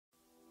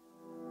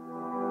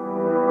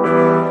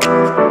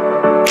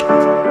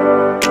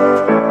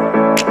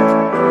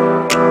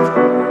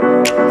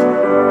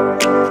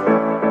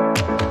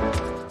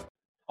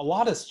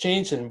has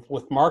changed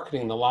with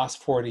marketing in the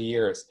last 40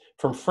 years,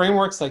 from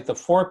frameworks like the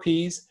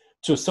 4Ps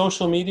to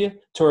social media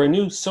to our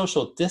new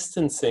social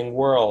distancing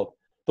world.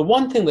 The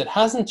one thing that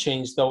hasn't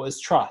changed, though, is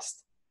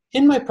trust.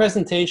 In my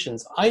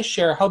presentations, I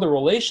share how the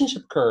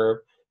relationship curve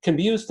can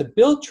be used to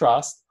build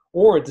trust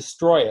or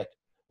destroy it,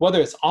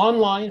 whether it's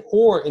online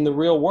or in the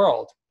real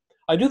world.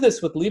 I do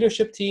this with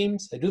leadership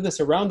teams. I do this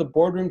around the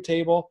boardroom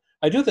table.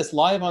 I do this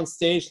live on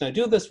stage, and I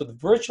do this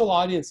with virtual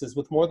audiences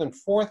with more than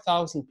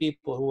 4,000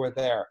 people who are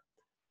there.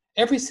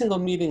 Every single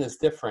meeting is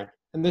different,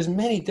 and there's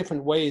many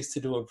different ways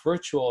to do a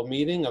virtual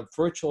meeting, a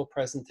virtual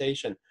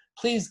presentation.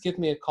 Please give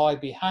me a call.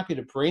 I'd be happy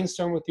to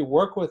brainstorm with you,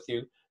 work with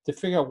you to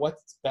figure out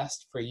what's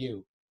best for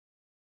you.